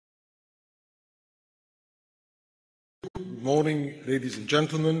Good morning, ladies and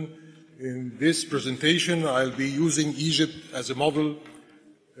gentlemen. In this presentation, I'll be using Egypt as a model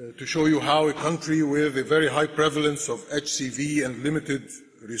to show you how a country with a very high prevalence of HCV and limited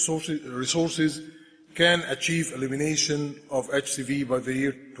resources can achieve elimination of HCV by the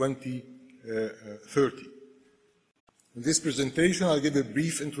year 2030. In this presentation, I'll give a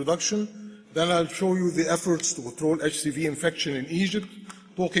brief introduction, then I'll show you the efforts to control HCV infection in Egypt,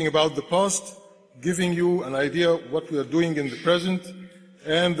 talking about the past, giving you an idea of what we are doing in the present,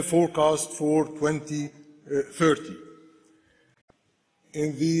 and the forecast for 2030.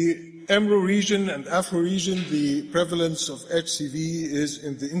 In the EMRO region and AFRO region, the prevalence of HCV is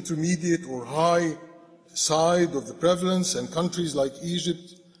in the intermediate or high side of the prevalence, and countries like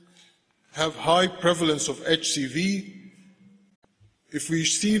Egypt have high prevalence of HCV. If we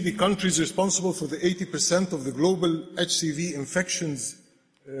see the countries responsible for the 80% of the global HCV infections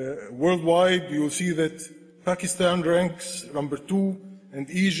worldwide, you will see that Pakistan ranks number 2 and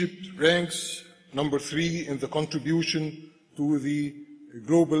Egypt ranks number 3 in the contribution to the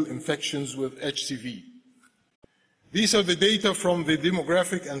global infections with HCV. These are the data from the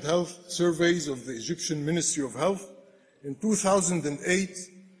demographic and health surveys of the Egyptian Ministry of Health. In 2008,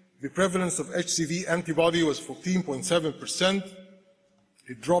 the prevalence of HCV antibody was 14.7%.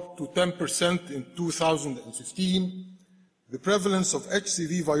 It dropped to 10% in 2015. The prevalence of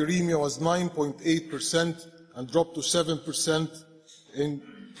HCV viremia was 9.8% and dropped to 7% in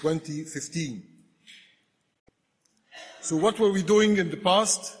 2015. So what were we doing in the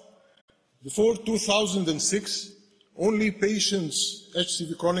past? Before 2006, only patients,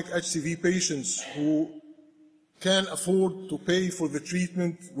 chronic HCV patients who can afford to pay for the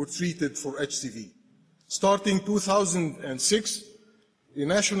treatment were treated for HCV. Starting 2006, a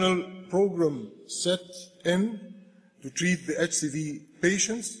national program set in to treat the HCV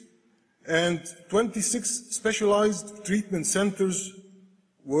patients, and 26 specialized treatment centers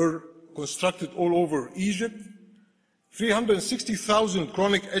were constructed all over Egypt. 360,000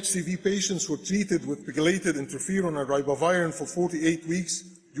 chronic HCV patients were treated with pegylated interferon and ribavirin for 48 weeks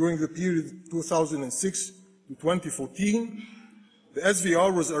during the period 2006 to 2014. The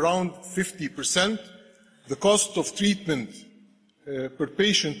SVR was around 50%. The cost of treatment per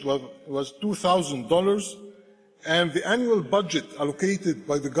patient was $2,000, and the annual budget allocated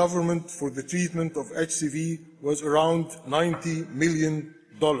by the government for the treatment of HCV was around $90 million.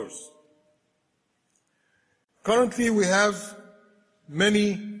 Currently, we have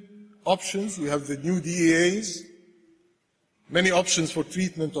many options. We have the new DEAs, many options for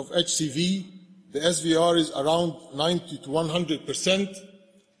treatment of HCV. The SVR is around 90 to 100%,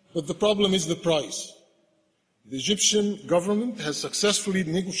 but the problem is the price. The Egyptian government has successfully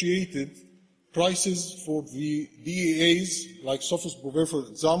negotiated prices for the DEAs, like sofosbuvir, for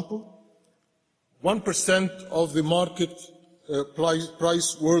example, 1% of the market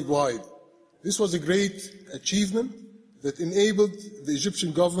price worldwide. This was a great achievement that enabled the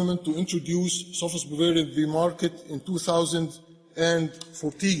Egyptian government to introduce sofosbuvir in the market in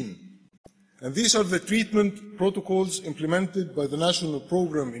 2014. And these are the treatment protocols implemented by the national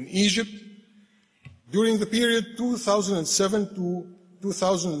program in Egypt. During the period 2007 to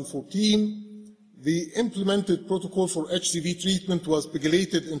 2014, the implemented protocol for HCV treatment was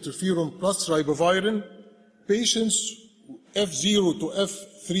pegylated interferon plus ribavirin. Patients F0 to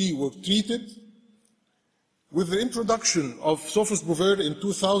F3 were treated. With the introduction of sofosbuvir in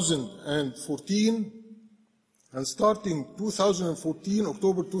 2014, and starting 2014,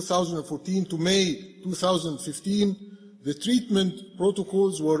 October 2014 to May 2015, the treatment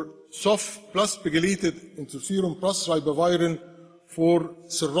protocols were SOF plus pegylated interferon plus ribavirin for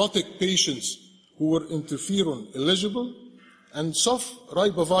cirrhotic patients who were interferon eligible, and SOF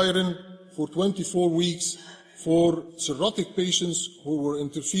ribavirin for 24 weeks for cirrhotic patients who were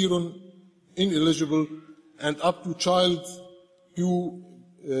interferon ineligible, and up to child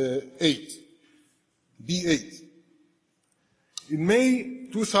Q8, B8. In May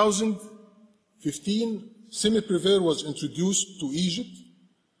 2015, Simiprevir was introduced to Egypt,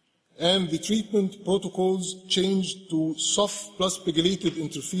 and the treatment protocols changed to SOF plus pegylated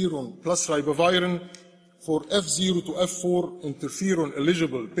interferon plus ribavirin for F0 to F4 interferon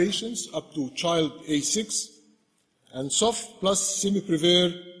eligible patients up to child A6, and SOF plus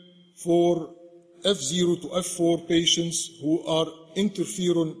Simiprevir for F0 to F4 patients who are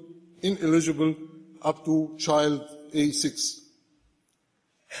interferon ineligible up to child A6.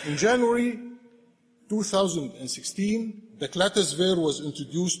 In January 2016, the Cortez-Pinto was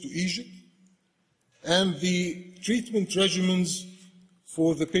introduced to Egypt, and the treatment regimens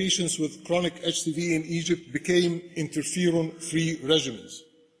for the patients with chronic HCV in Egypt became interferon-free regimens.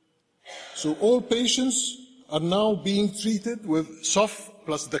 So all patients are now being treated with SOF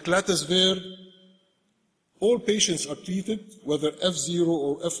plus Declatasvir. All patients are treated, whether F0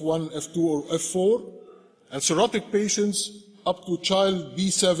 or F1, F2 or F4, and cirrhotic patients up to child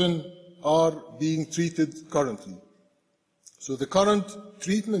B7 are being treated currently. So the current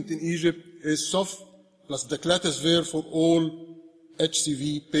treatment in Egypt is SOF plus Declatasvir for all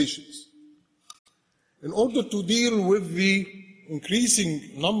HCV patients. In order to deal with the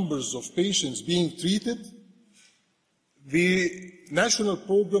increasing numbers of patients being treated, the national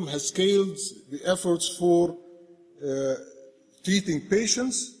program has scaled the efforts for treating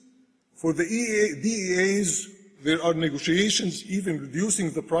patients. For the DEAs, there are negotiations even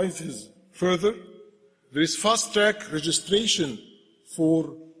reducing the prices further. There is fast-track registration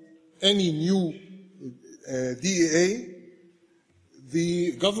for any new DEA.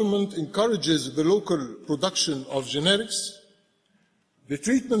 The government encourages the local production of generics. The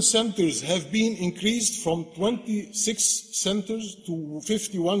treatment centers have been increased from 26 centers to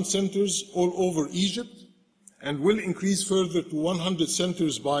 51 centers all over Egypt and will increase further to 100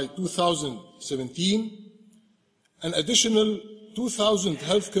 centers by 2017. An additional 2,000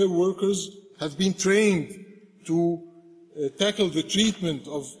 healthcare workers have been trained to tackle the treatment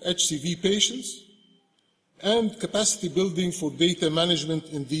of HCV patients and capacity building for data management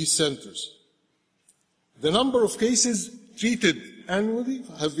in these centers. The number of cases treated annually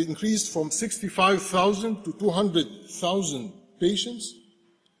have increased from 65,000 to 200,000 patients.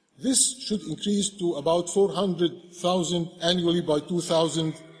 This should increase to about 400,000 annually by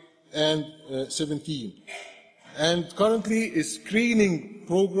 2017. And currently a screening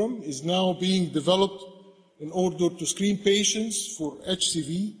program is now being developed in order to screen patients for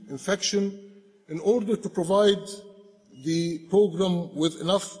HCV infection in order to provide the program with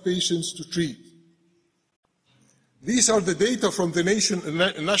enough patients to treat. These are the data from the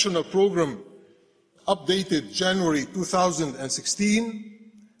national program updated January 2016.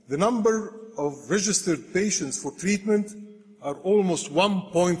 The number of registered patients for treatment are almost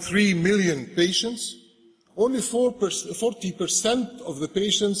 1.3 million patients. Only 40% of the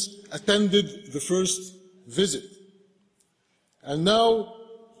patients attended the first visit. And now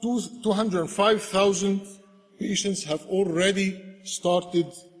 205,000 patients have already started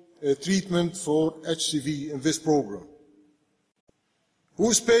treatment for HCV in this program.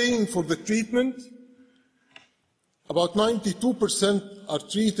 Who's paying for the treatment? About 92% are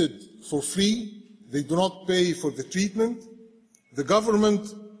treated for free. They do not pay for the treatment. The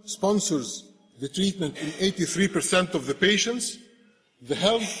government sponsors the treatment in 83% of the patients. The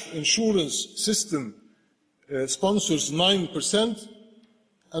health insurance system sponsors 9%,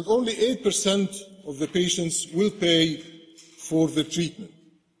 and only 8% of the patients will pay for the treatment.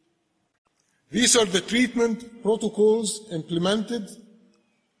 These are the treatment protocols implemented.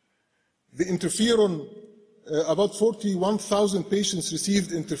 The interferon, about 41,000 patients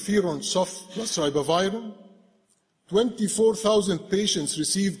received interferon SOF plus ribavirin. 24,000 patients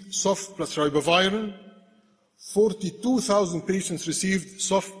received SOF plus ribavirin. 42,000 patients received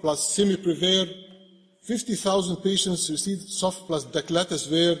SOF plus Simiprevir. 50,000 patients received SOF plus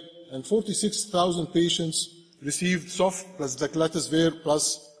Declatasvir, and 46,000 patients received SOF plus Declatasvir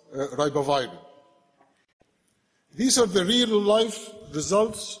plus ribavirin. These are the real-life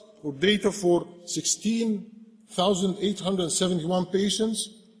results or data for 16,871 patients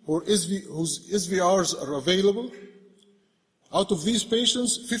whose SVRs are available. Out of these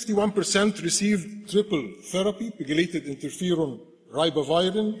patients, 51% received triple therapy, pegylated interferon,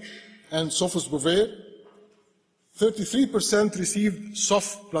 ribavirin, and sofosbuvir. 33% received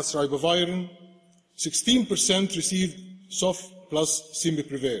SOF plus ribavirin. 16% received SOF plus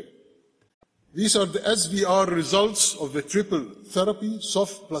Simiprevir. These are the SVR results of the triple therapy,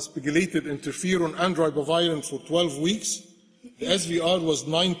 SOF plus pegylated interferon and ribavirin for 12 weeks. The SVR was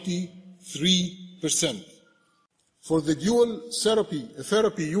 93%. For the dual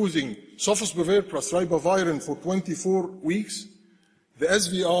therapy using sofosbuvir plus ribavirin for 24 weeks, the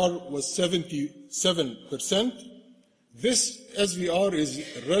SVR was 77%. This SVR is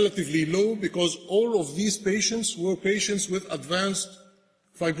relatively low because all of these patients were patients with advanced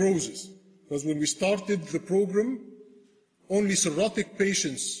fibrosis. Because when we started the program, only cirrhotic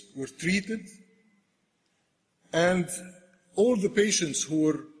patients were treated, and all the patients who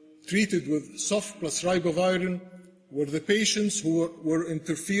were treated with SOF plus ribavirin were the patients who were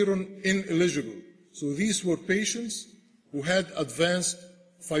interferon ineligible. So these were patients who had advanced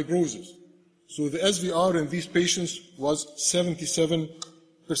fibrosis. So the SVR in these patients was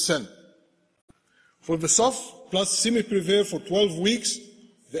 77%. For the SOF plus Simiprevir for 12 weeks,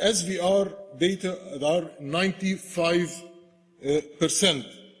 the SVR data are 95%.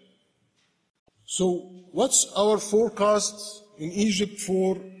 So what's our forecast in Egypt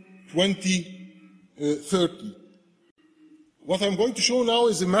for 2030? What I'm going to show now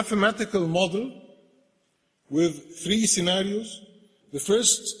is a mathematical model with 3 scenarios. The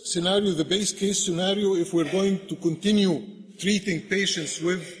first scenario, the base case scenario, if we're going to continue treating patients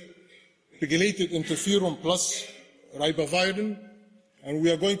with pegylated interferon plus ribavirin, and we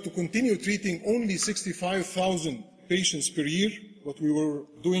are going to continue treating only 65,000 patients per year, what we were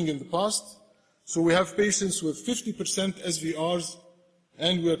doing in the past. So we have patients with 50% SVRs,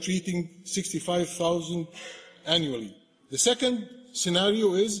 and we are treating 65,000 annually. The second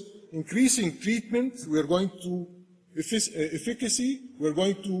scenario is increasing treatment. We are going to efficacy. We are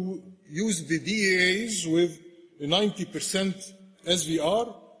going to use the DAAs with a 90%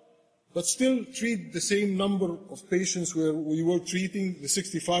 SVR, but still treat the same number of patients where we were treating the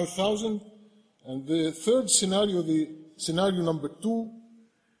 65,000. And the third scenario, the scenario number 2,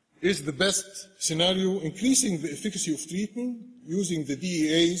 is the best scenario, increasing the efficacy of treatment using the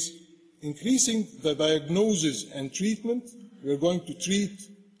DAAs, increasing the diagnosis and treatment. We are going to treat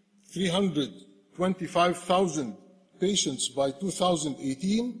 325,000 patients by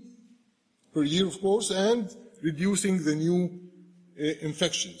 2018 per year, of course, and reducing the new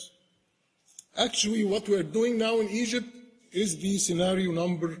infections. Actually, what we are doing now in Egypt is the scenario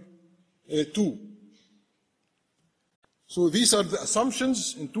number 2. So these are the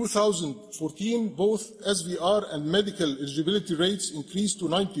assumptions. In 2014, both SVR and medical eligibility rates increased to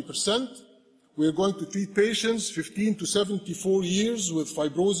 90%. We are going to treat patients 15 to 74 years with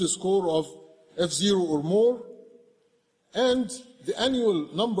fibrosis score of F0 or more, and the annual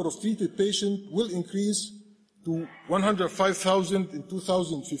number of treated patients will increase to 105,000 in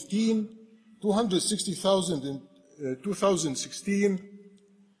 2015, 260,000 in 2016,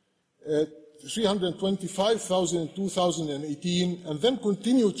 325,000 in 2018, and then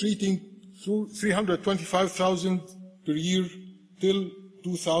continue treating through 325,000 per year till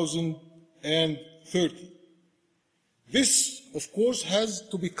 2030. This, of course, has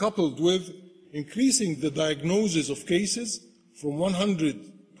to be coupled with increasing the diagnosis of cases from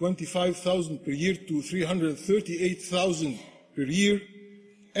 125,000 per year to 338,000 per year,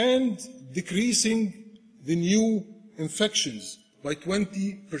 and decreasing the new infections by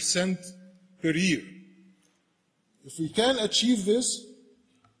 20% per year. If we can achieve this,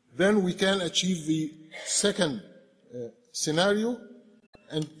 then we can achieve the second scenario.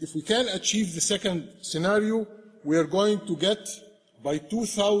 And if we can achieve the second scenario, we are going to get, by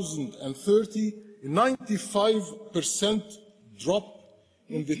 2030, a 95% drop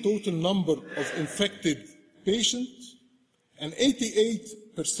in the total number of infected patients, an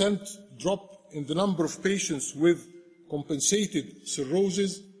 88% drop in the number of patients with compensated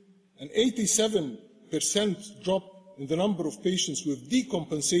cirrhosis, an 87% drop in the number of patients with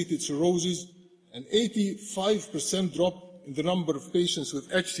decompensated cirrhosis, an 85% drop in the number of patients with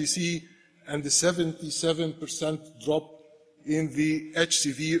HCC, and a 77% drop in the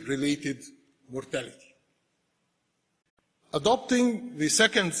HCV-related mortality. Adopting the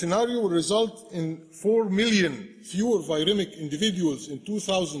second scenario will result in 4 million fewer viremic individuals in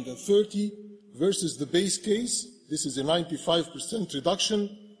 2030 versus the base case. This is a 95%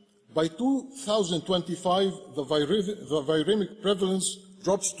 reduction. By 2025, the viremic prevalence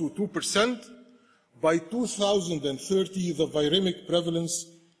drops to 2%. By 2030, the viremic prevalence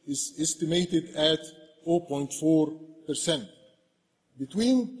is estimated at 0.4%.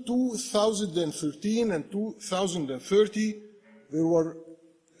 Between 2013 and 2030, there were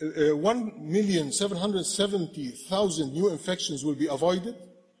 1,770,000 new infections will be avoided.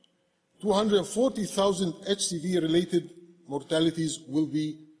 240,000 HCV-related mortalities will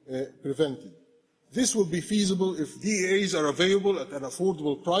be prevented. This will be feasible if DAAs are available at an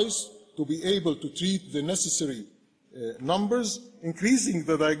affordable price to be able to treat the necessary numbers, increasing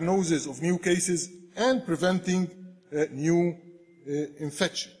the diagnosis of new cases and preventing new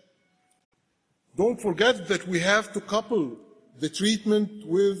infection. Don't forget that we have to couple the treatment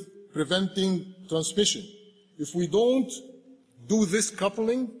with preventing transmission. If we don't do this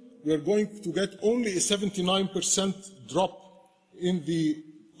coupling, we are going to get only a 79% drop in the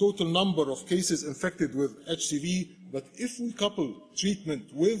total number of cases infected with HCV, but if we couple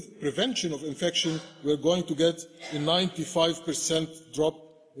treatment with prevention of infection, we are going to get a 95% drop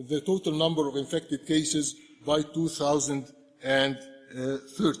in the total number of infected cases by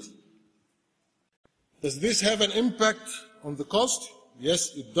 2030. Does this have an impact on the cost?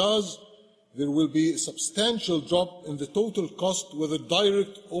 Yes, it does. There will be a substantial drop in the total cost, whether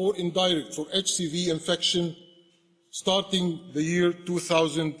direct or indirect, for HCV infection starting the year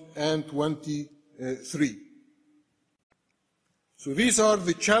 2023. So these are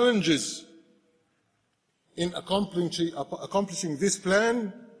the challenges in accomplishing this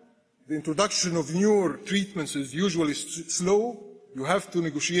plan. The introduction of newer treatments is usually slow. You have to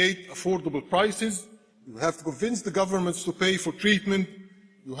negotiate affordable prices. You have to convince the governments to pay for treatment.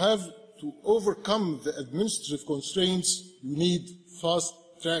 You have to overcome the administrative constraints. You need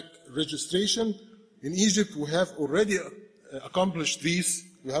fast-track registration. In Egypt, we have already accomplished these.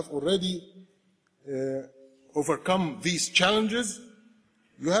 We have already overcome these challenges.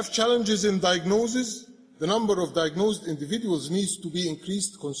 You have challenges in diagnosis. The number of diagnosed individuals needs to be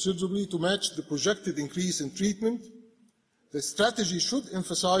increased considerably to match the projected increase in treatment. The strategy should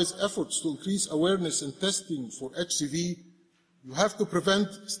emphasize efforts to increase awareness and testing for HCV. You have to prevent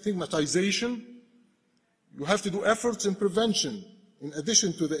stigmatization. You have to do efforts in prevention. In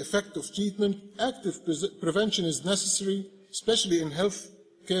addition to the effect of treatment, active prevention is necessary, especially in health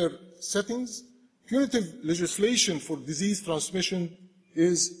care settings. Punitive legislation for disease transmission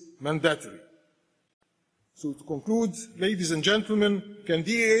is mandatory. So to conclude, ladies and gentlemen, can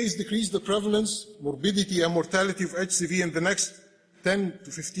DAAs decrease the prevalence, morbidity and mortality of HCV in the next 10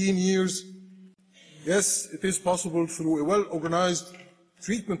 to 15 years? Yes, it is possible through a well-organized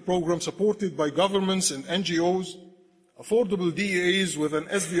treatment program supported by governments and NGOs, affordable DAAs with an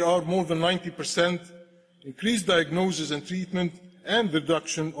SVR more than 90%, increased diagnosis and treatment, and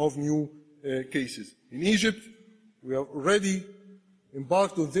reduction of new cases. In Egypt, we have already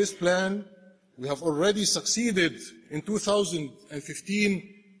embarked on this plan. We have already succeeded in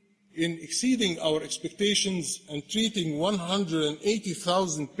 2015 in exceeding our expectations and treating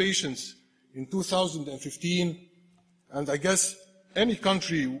 180,000 patients in 2015. And I guess any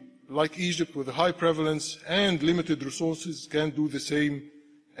country like Egypt with a high prevalence and limited resources can do the same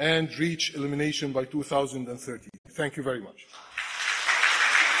and reach elimination by 2030. Thank you very much.